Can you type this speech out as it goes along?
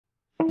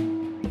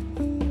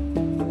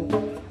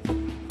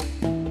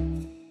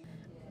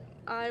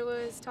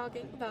I was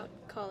talking about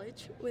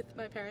college with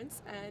my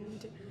parents,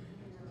 and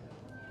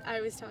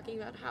I was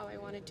talking about how I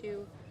wanted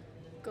to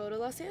go to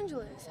Los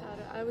Angeles.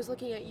 I was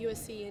looking at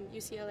USC and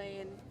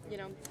UCLA and,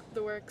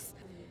 the works.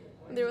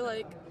 And they were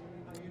like,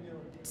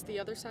 it's the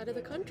other side of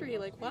the country.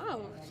 Like,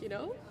 wow,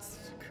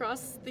 it's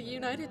across the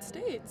United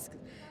States.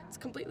 It's a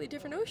completely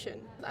different ocean.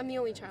 I'm the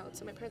only child,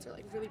 so my parents are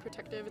like really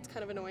protective. It's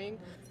kind of annoying.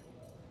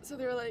 So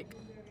they were like,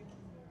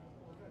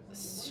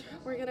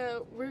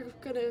 we're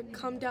gonna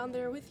come down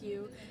there with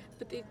you.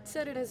 But they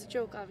said it as a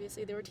joke,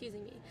 obviously. They were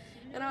teasing me.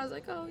 And I was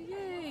like, oh,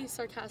 yay,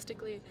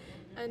 sarcastically.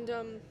 And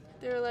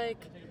they were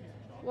like,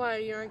 why,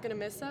 you aren't gonna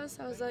miss us?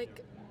 I was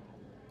like,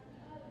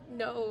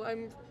 no,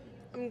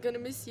 I'm gonna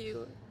miss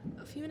you.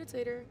 A few minutes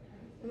later,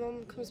 my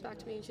mom comes back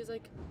to me and she's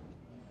like,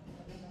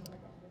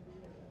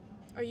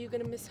 are you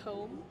gonna miss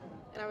home?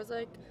 And I was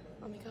like,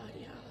 oh my god,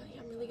 yeah,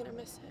 I'm really gonna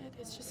miss it.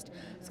 It's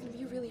gonna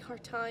be a really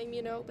hard time,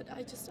 but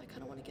I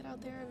kind of want to get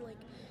out there and like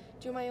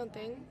do my own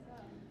thing.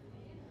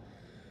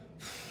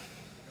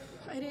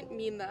 I didn't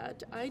mean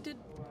that.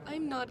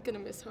 I'm not gonna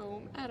miss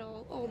home at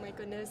all. Oh my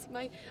goodness.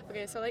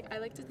 Okay, so like I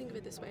like to think of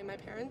it this way. My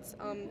parents,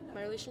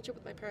 my relationship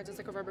with my parents is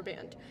like a rubber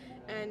band,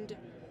 and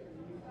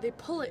they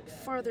pull it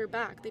farther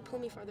back. They pull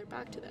me farther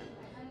back to them.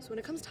 So when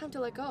it comes time to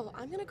let go,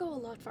 I'm gonna go a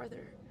lot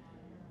farther.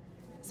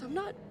 So I'm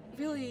not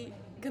really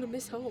gonna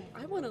miss home.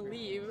 I want to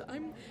leave.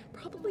 I'm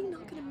probably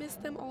not gonna miss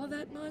them all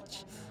that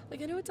much.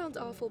 Like, I know it sounds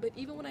awful, but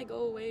even when I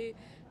go away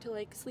to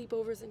like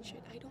sleepovers and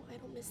shit, I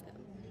don't miss them.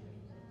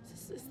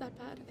 Is that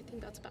bad? I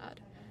think that's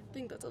bad. I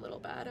think that's a little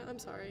bad. I'm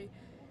sorry.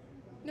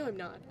 No, I'm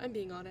not. I'm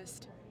being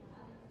honest.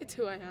 It's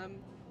who I am.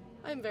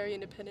 I'm very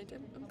independent.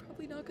 I'm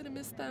probably not gonna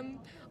miss them.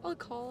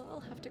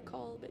 I'll have to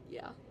call, but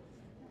yeah,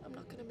 I'm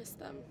not gonna miss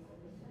them.